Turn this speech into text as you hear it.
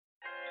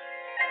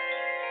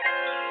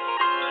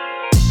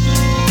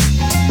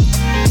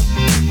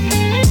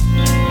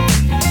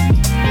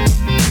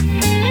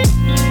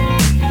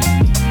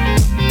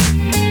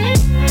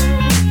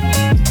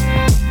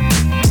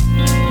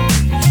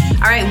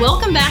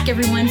back,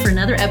 everyone, for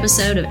another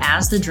episode of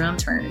As the Drum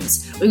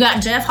Turns. We've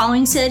got Jeff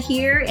Hollingshead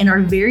here and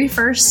our very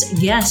first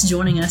guest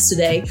joining us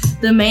today,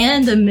 the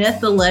man, the myth,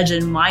 the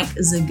legend, Mike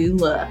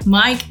Zagula.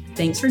 Mike,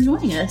 thanks for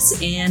joining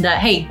us. And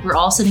hey, we're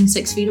all sitting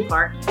 6 feet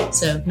apart,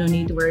 so no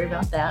need to worry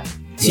about that.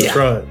 That's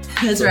right.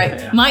 That's right.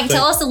 Yeah. Mike,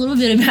 tell us a little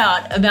bit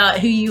about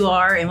who you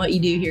are and what you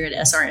do here at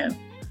SRM.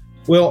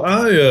 Well,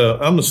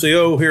 I'm the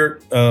CEO here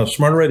at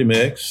Smart Ready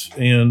Mix,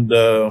 and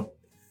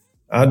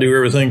I do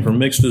everything from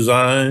mix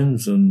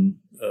designs and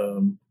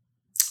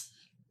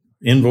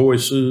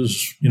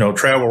invoices,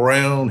 travel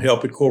around,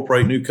 help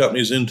incorporate new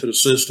companies into the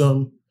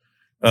system,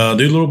 do a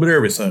little bit of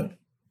everything.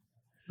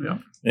 Yeah.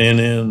 And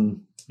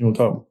then you want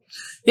to talk?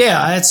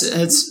 Yeah, that's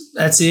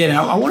it. And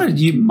I wanted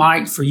you,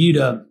 Mike, for you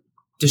to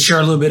share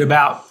a little bit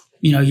about,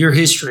 your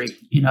history,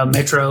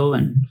 Metro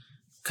and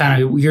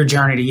kind of your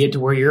journey to get to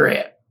where you're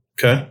at.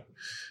 Okay.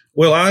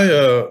 Well,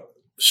 I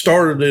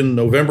started in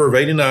November of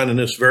 '89 in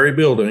this very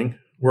building,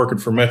 working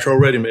for Metro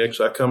Ready Mix.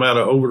 I come out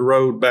of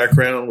over-the-road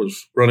background,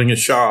 was running a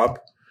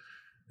shop,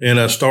 and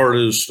I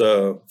started as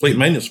fleet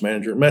maintenance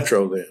manager at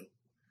Metro then.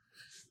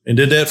 And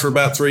did that for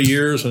about 3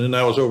 years, and then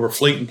I was over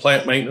fleet and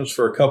plant maintenance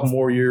for a couple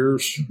more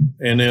years,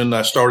 and then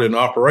I started in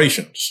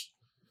operations.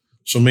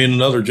 So me and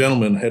another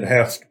gentleman had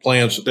half the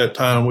plants at that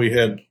time. We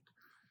had,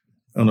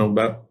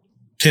 about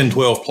 10,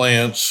 12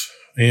 plants,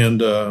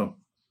 and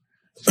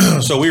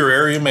so we were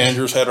area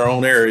managers, had our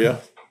own area,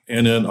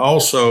 and then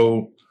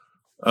also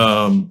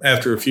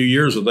after a few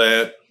years of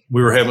that,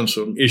 we were having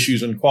some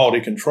issues in quality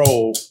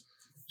control.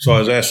 So I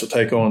was asked to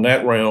take on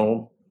that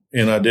realm,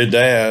 and I did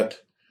that.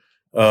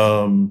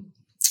 Kind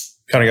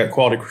of got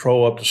quality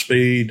control up to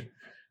speed.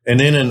 And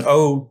then in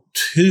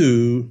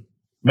 2002,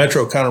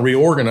 Metro kind of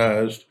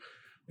reorganized,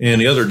 and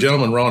the other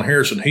gentleman, Ron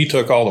Harrison, he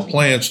took all the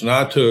plants, and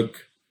I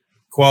took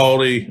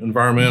quality,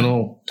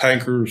 environmental,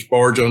 tankers,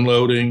 barge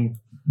unloading,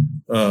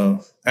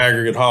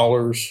 aggregate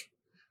haulers,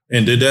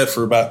 and did that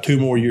for about 2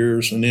 more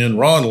years. And then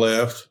Ron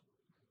left,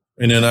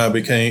 and then I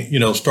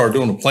became, started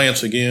doing the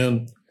plants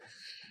again.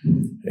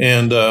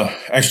 And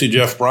actually,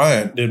 Jeff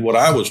Bryant did what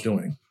I was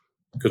doing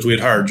because we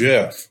had hired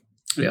Jeff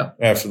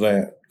after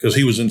that because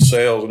he was in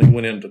sales and he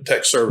went into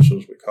tech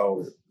services, we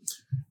called it.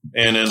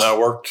 And then I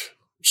worked,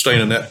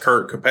 staying in that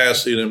current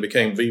capacity, and then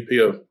became VP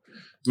of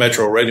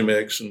Metro Ready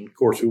Mix. And, of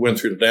course, we went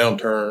through the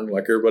downturn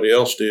like everybody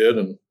else did,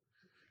 and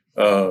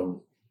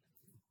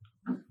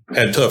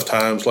had tough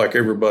times like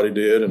everybody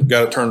did, and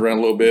got it turned around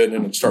a little bit, and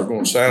then it started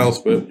going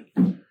south. But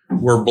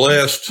we're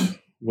blessed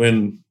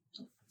when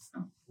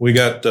we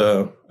got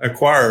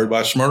acquired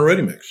by Smart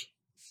Ready Mix.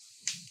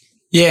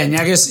 Yeah, and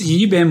I guess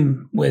you've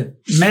been with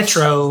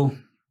Metro,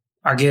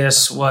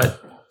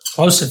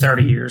 close to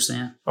 30 years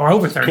then, or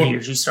over 30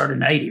 years. You started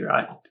in 80,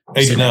 right?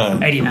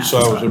 89. 89. So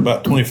I was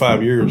about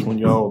 25 years when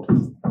y'all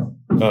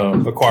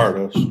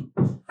acquired us.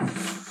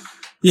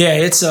 Yeah,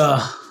 it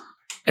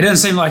doesn't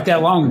seem like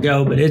that long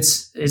ago, but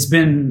it's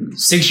been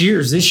 6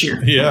 years this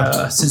year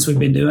since we've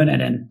been doing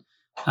it, and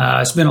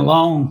it's been a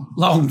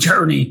long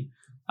journey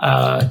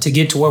to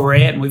get to where we're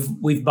at, and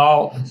we've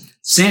bought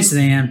since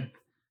then.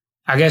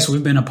 I guess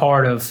we've been a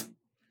part of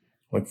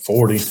like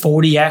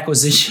 40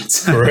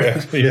 acquisitions,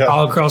 correct? Yeah,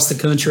 all across the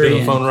country. It's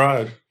been a fun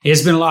ride.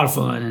 It's been a lot of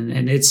fun,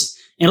 and a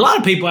lot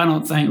of people I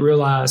don't think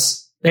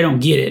realize, they don't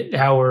get it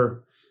how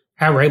we're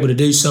able to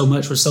do so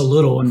much with so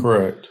little. And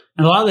correct.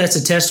 And a lot of that's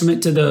a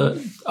testament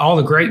to all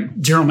the great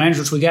general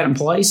managers we got in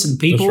place and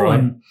people,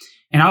 right.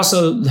 and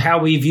also how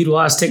we've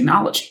utilized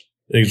technology.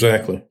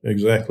 Exactly.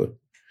 When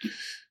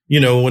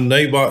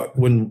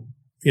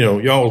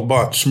y'all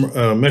bought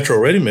Metro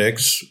Ready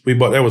Mix,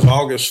 that was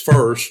August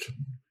 1st,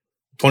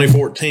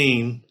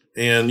 2014.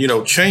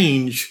 And,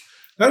 change,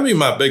 that'll be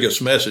my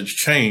biggest message,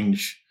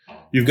 change.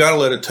 You've got to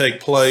let it take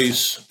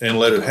place and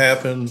let it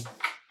happen.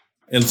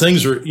 And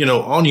things are,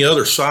 on the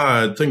other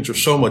side, things are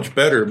so much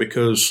better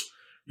because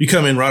you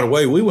come in right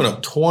away. We went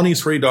up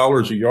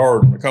 $23 a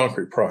yard on the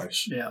concrete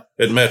price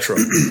at Metro.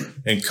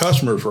 And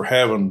customers were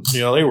having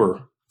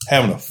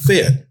a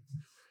fit.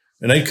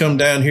 And they'd come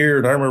down here,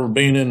 and I remember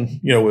being in,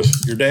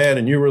 with your dad,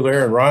 and you were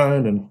there, and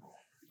Ryan, and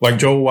like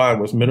Joel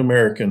White with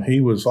Mid-American. He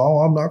was,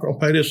 I'm not going to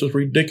pay this. It's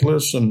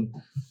ridiculous. And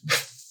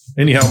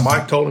anyhow,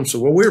 Mike told him,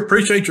 well, we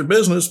appreciate your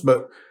business,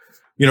 but,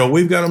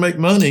 we've got to make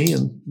money.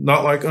 And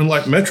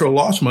unlike Metro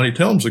lost money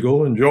 10 months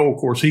ago. And Joel, of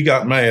course, he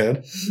got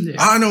mad. Yeah.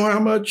 I know how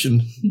much.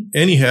 And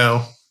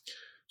anyhow,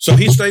 so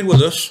he stayed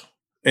with us.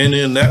 And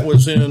then that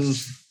was in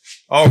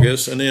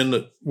August. And then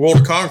the World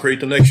of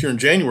Concrete the next year in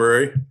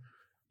January,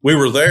 we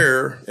were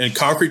there, and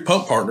Concrete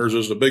Pump Partners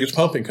is the biggest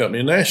pumping company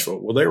in Nashville.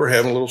 Well, they were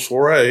having a little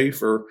soiree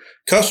for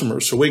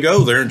customers. So we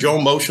go there, and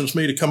Joel motions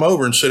me to come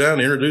over and sit down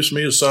and introduce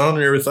me to his son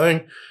and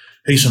everything.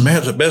 He said,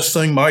 man, the best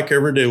thing Mike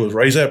ever did was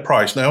raise that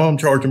price. Now I'm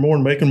charging more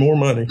and making more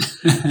money.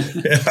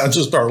 And I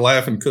just started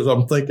laughing because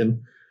I'm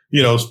thinking,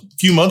 a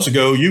few months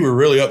ago, you were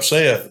really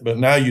upset, but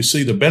now you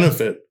see the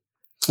benefit.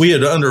 We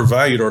had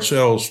undervalued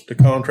ourselves, the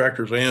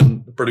contractors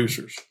and the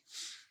producers.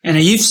 And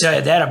you've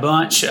said that a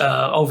bunch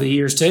over the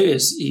years too.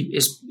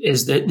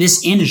 Is that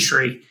this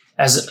industry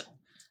has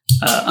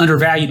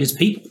undervalued its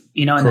people?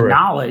 and the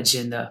knowledge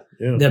and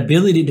the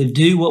ability to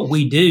do what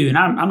we do. And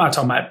I'm not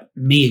talking about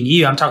me and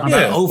you. I'm talking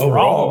about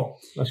overall.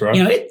 That's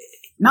right.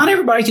 Not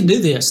everybody can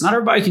do this. Not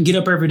everybody can get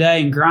up every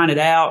day and grind it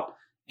out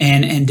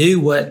and do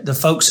what the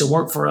folks that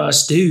work for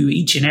us do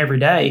each and every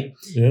day.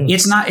 Yeah.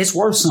 It's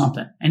worth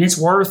something, and it's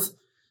worth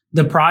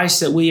the price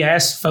that we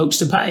ask folks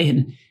to pay.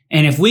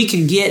 And if we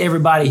can get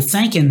everybody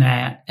thinking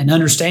that and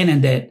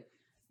understanding that,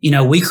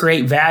 we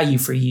create value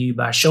for you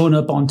by showing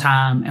up on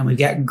time, and we've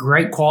got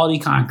great quality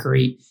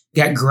concrete,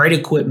 got great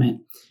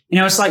equipment.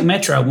 It's like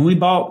Metro. When we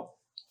bought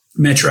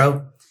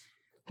Metro,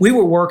 we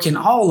were working,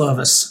 all of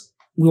us,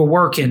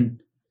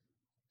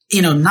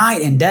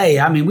 night and day.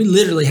 I mean, we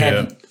literally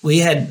we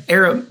had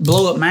air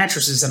blow up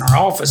mattresses in our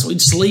office.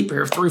 We'd sleep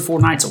here 3 or 4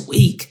 nights a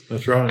week.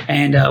 That's right.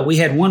 And we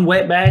had 1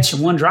 wet batch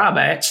and 1 dry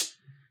batch.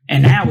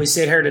 And now we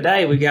sit here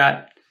today, we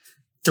got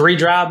 3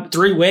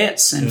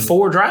 wets and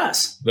 4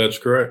 dries. That's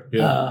correct.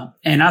 Yeah.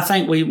 And I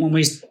think when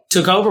we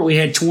took over, we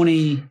had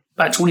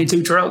about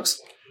 22 trucks.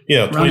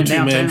 Yeah,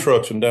 22-man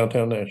trucks in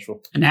downtown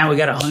Nashville. And now we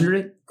got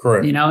 100.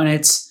 Correct.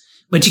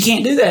 But you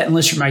can't do that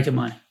unless you're making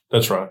money.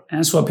 That's right. And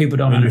that's what people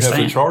don't understand.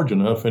 You have to charge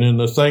enough. And in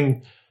the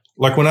thing,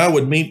 like when I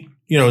would meet,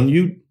 and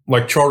you,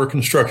 like Charter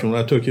Construction,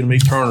 when I took you to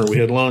meet Turner, we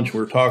had lunch, we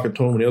were talking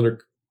to him and the other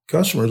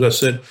customers. I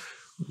said,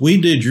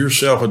 we did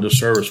yourself a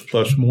disservice,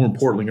 plus more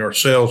importantly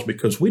ourselves,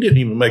 because we didn't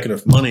even make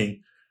enough money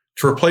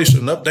to replace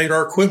and update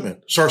our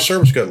equipment. So our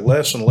service got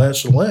less and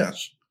less and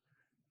less.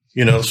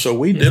 So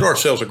we did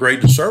ourselves a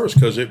great disservice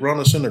because it run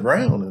us in the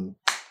ground. And,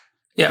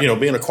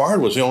 being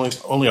acquired was the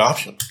only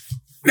option.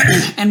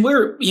 And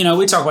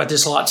we talk about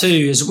this a lot too,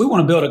 is we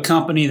want to build a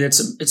company it's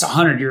a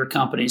 100-year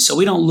company. So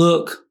we don't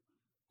look,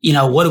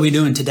 what are we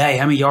doing today?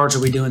 How many yards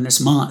are we doing this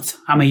month?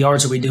 How many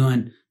yards are we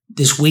doing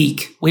this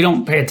week? We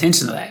don't pay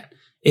attention to that.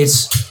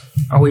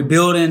 Are we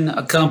building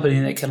a company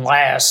that can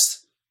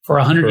last for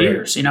 100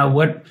 years?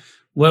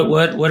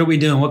 What are we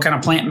doing? What kind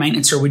of plant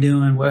maintenance are we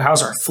doing?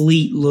 How's our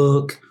fleet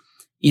look?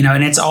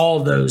 And it's all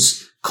of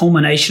those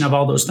culmination of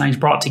all those things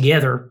brought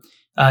together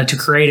to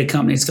create a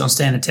company that's going to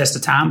stand the test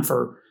of time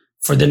for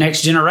the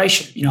next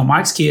generation.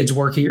 Mike's kids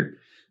work here.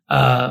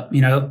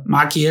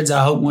 My kids,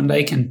 I hope one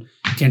day can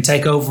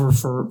take over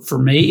for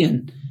me.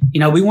 And,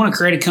 we want to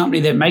create a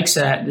company that makes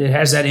that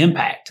has that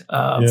impact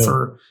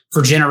for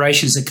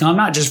generations to come,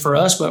 not just for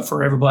us, but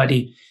for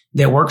everybody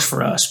that works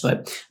for us.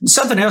 But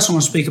something else I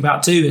want to speak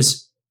about too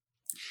is,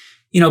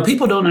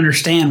 people don't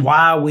understand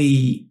why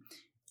we,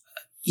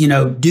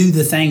 do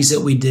the things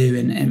that we do.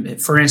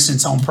 And for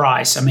instance, on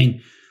price, I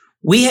mean,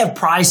 we have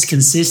price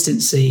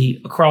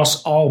consistency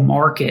across all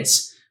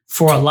markets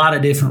for a lot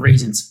of different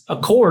reasons.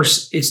 Of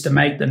course, it's to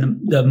make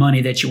the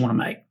money that you want to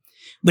make,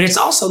 but it's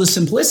also the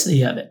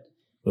simplicity of it.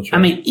 That's right.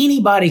 I mean,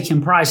 anybody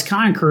can price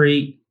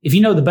concrete. If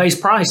you know the base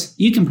price,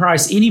 you can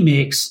price any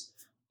mix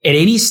at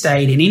any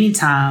state, at any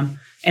time.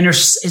 And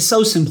it's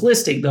so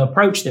simplistic, the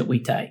approach that we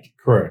take.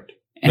 Correct.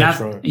 And that's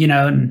right.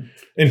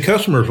 And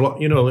customers,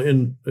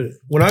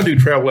 when I do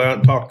travel out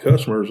and talk to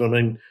customers, I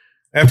mean,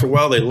 after a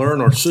while, they learn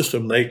our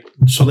system.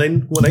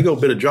 When they go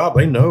bid a job,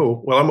 they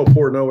know, well, I'm going to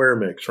pour no air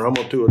mix, or I'm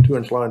going to do a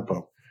 2-inch line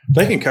pump.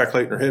 They can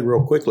calculate in their head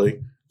real quickly,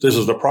 this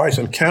is the price,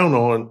 and count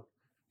on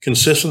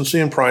consistency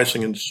in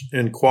pricing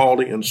and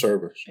quality and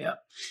service. Yeah.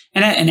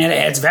 And that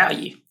adds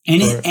value.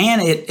 And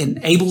it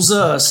enables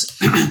us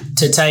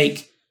to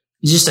take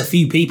just a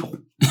few people,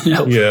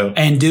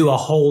 and do a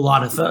whole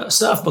lot of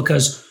stuff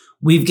because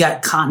we've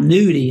got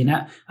continuity. And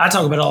I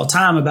talk about it all the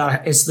time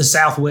about it's the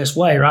Southwest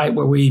way, right?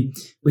 Where we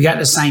got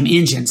the same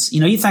engines.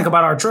 You think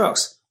about our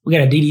trucks. We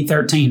got a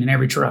DD13 in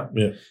every truck.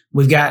 Yeah.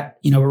 We've got,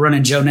 we're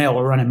running Jonell,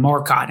 we're running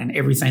Marcotte in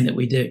everything that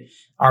we do.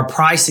 Our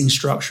pricing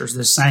structure is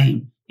the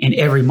same in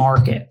every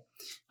market.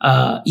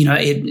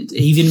 It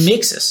even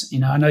mixes.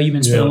 I know you've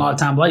been spending a lot of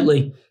time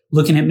lately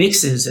looking at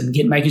mixes and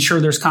making sure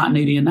there's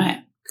continuity in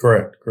that.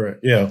 Correct.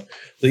 Yeah.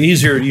 The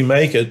easier you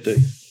make it,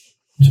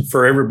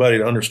 for everybody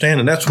to understand.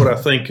 And that's what I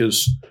think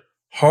is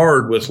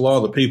hard with a lot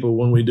of the people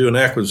when we do an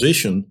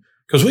acquisition,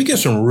 because we get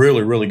some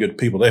really, really good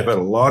people. They've had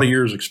a lot of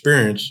years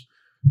experience,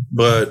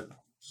 but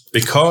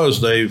because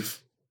they've,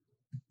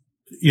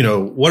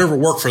 whatever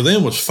worked for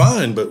them was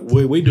fine, but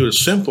we do it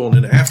simple. And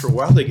then after a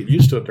while, they get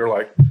used to it. They're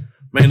like,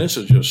 man, this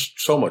is just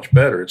so much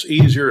better. It's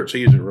easier. It's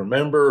easier to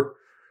remember.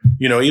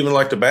 Even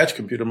like the batch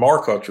computer,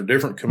 markups are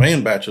different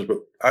command batches, but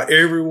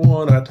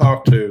everyone I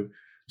talk to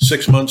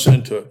 6 months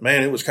into it,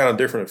 man, it was kind of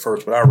different at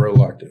first, but I really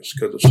like this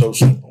because it's so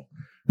simple.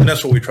 And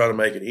that's what we try to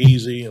make it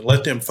easy and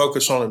let them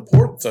focus on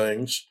important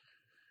things.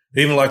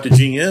 Even like the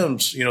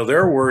GMs,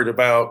 they're worried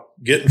about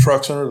getting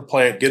trucks under the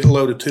plant, getting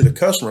loaded to the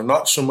customer,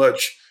 not so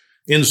much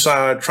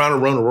inside trying to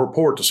run a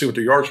report to see what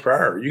the yards per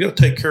hour. You got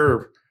to take care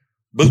of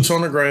boots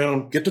on the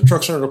ground, get the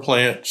trucks under the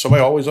plant,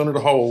 somebody always under the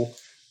hole.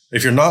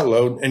 If you're not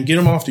loading, and get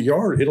them off the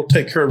yard, it'll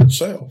take care of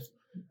itself.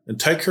 And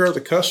take care of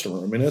the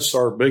customer. I mean, that's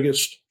our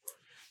biggest,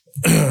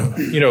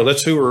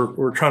 that's who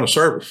we're trying to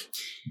service.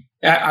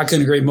 I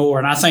couldn't agree more.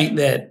 And I think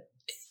that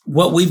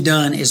what we've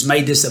done is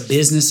made this a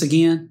business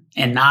again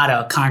and not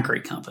a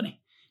concrete company.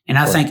 And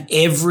I think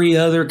every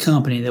other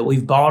company that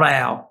we've bought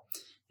out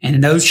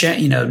and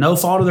no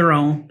fault of their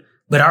own,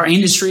 but our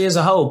industry as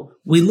a whole,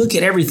 we look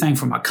at everything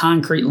from a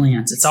concrete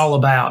lens. It's all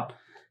about,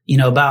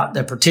 about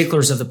the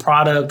particulars of the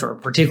product or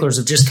particulars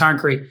of just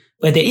concrete.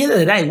 But at the end of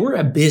the day, we're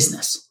a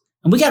business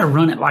and we got to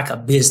run it like a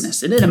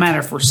business. It doesn't matter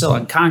if we're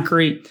selling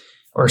concrete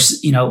or,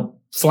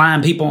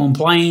 flying people on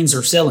planes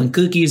or selling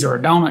cookies or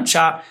a donut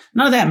shop.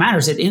 None of that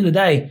matters. At the end of the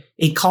day,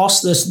 it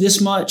costs us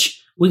this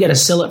much. We got to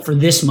sell it for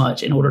this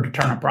much in order to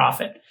turn a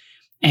profit.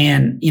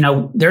 And,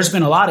 there's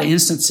been a lot of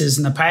instances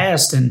in the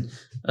past and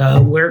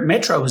where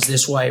Metro was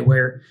this way,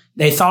 where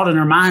they thought in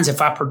their minds,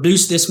 if I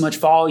produce this much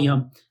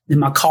volume, then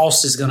my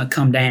cost is going to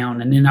come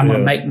down and then I'm going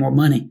to make more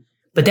money.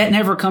 But that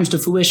never comes to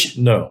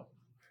fruition. No.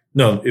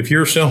 If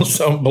you're selling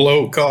something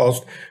below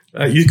cost,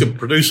 you could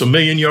produce 1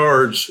 million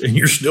yards and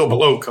you're still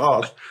below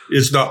cost.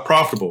 It's not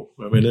profitable.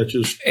 I mean,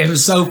 it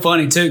was so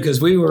funny too,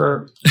 because we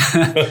were,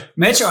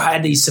 Metro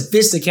had these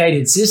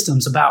sophisticated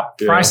systems about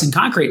pricing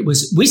concrete.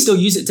 We still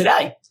use it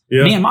today.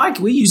 Yeah. Me and Mike,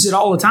 we use it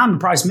all the time to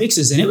price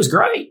mixes and it was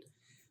great.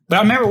 But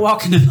I remember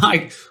walking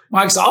to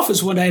Mike's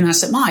office one day and I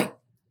said, Mike,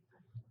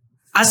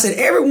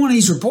 every one of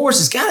these reports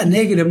has got a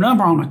negative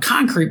number on a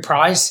concrete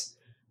price.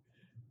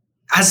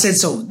 I said,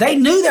 so they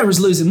knew they was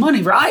losing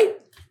money, right?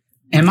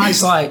 And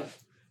Mike's like,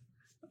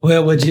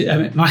 well,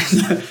 Mike,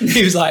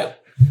 he was like,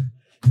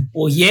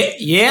 well,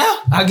 yeah,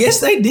 I guess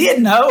they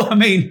did know.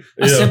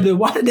 I said, but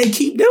why did they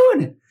keep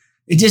doing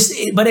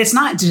it? But it's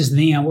not just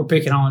them. We're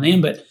picking on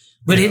them, but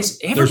it's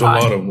everybody. There's a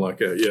lot of them like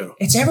that, yeah.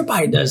 It's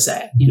everybody does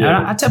that.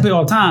 I tell people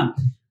all the time,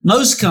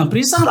 most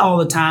companies, not all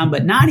the time,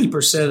 but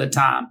 90% of the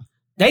time,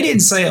 they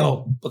didn't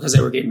sell because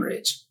they were getting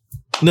rich.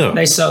 No.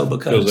 They sold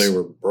because they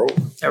were broke.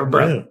 They were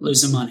broke,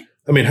 losing money.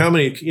 How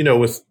many,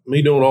 with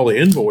me doing all the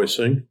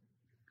invoicing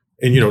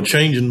and,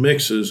 changing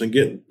mixes and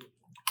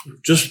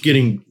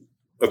getting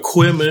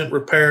equipment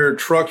repaired,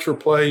 trucks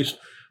replaced,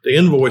 the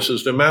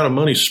invoices, the amount of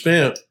money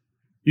spent,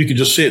 you could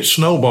just see it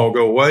snowball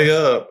go way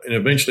up and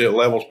eventually it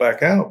levels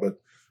back out.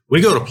 But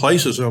we go to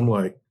places and I'm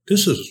like,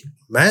 this is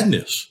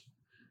madness,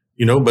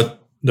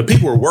 but the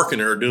people who are working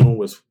there are doing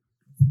with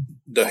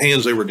the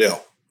hands they were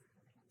dealt.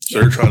 So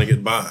they're trying to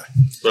get by.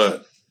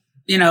 But,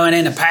 and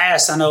in the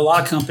past, I know a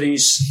lot of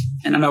companies,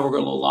 and I know we're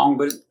going a little long,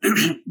 but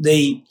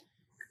a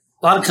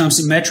lot of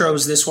companies, Metro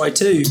was this way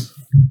too.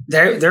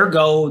 Their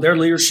goal, their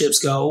leadership's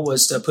goal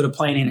was to put a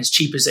plant in as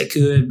cheap as they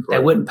could. Right.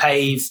 They wouldn't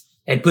pave.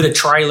 They'd put a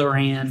trailer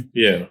in.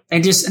 Yeah.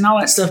 And all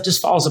that stuff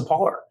just falls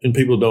apart. And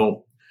people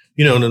don't,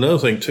 and another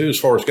thing too, as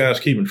far as guys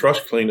keeping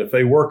trucks clean, if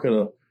they work in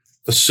a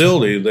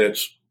facility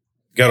that's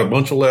got a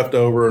bunch of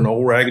leftover, an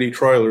old raggedy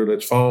trailer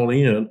that's fallen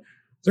in,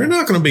 they're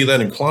not going to be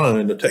that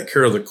inclined to take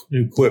care of the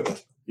new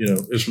equipment,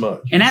 as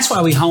much. And that's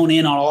why we hone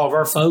in on all of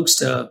our folks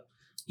to,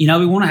 we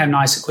want to have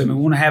nice equipment.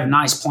 We want to have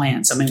nice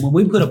plants. When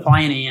we put a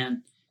plant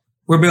in,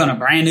 we're building a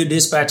brand new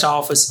dispatch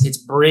office. It's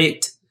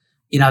bricked.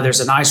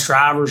 There's a nice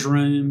driver's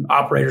room,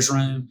 operator's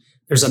room.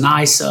 There's a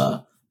nice,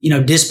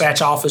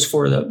 dispatch office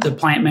for the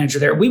plant manager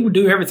there. We would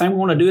do everything. We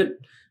want to do it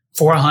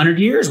for 100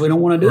 years. We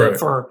don't want to do it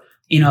for,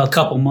 a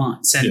couple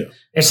months. And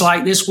it's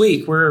like this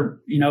week, we're,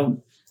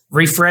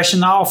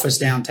 refreshing the office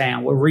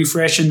downtown. We're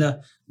refreshing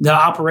the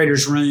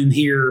operator's room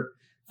here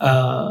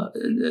at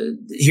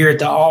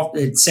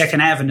 2nd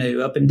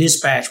Avenue up in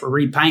Dispatch. We're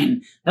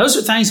repainting. Those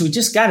are things we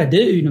just got to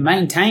do to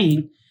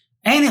maintain.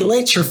 And it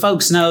lets your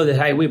folks know that,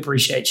 hey, we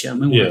appreciate you.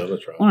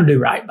 That's right. We want to do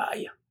right by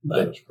you.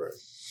 That's great.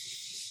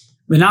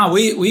 But no,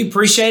 we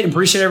appreciate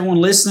everyone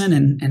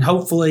listening, and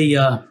hopefully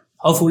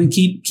we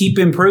can keep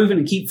improving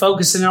and keep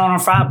focusing on our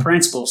 5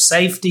 principles: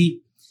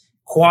 safety,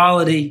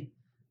 quality,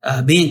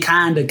 being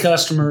kind to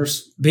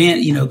customers,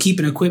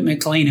 keeping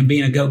equipment clean, and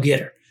being a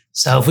go-getter.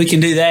 So if we can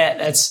do that,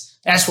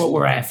 that's what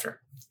we're after.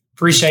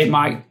 Appreciate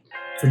Mike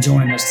for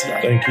joining us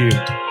today. Thank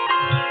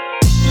you.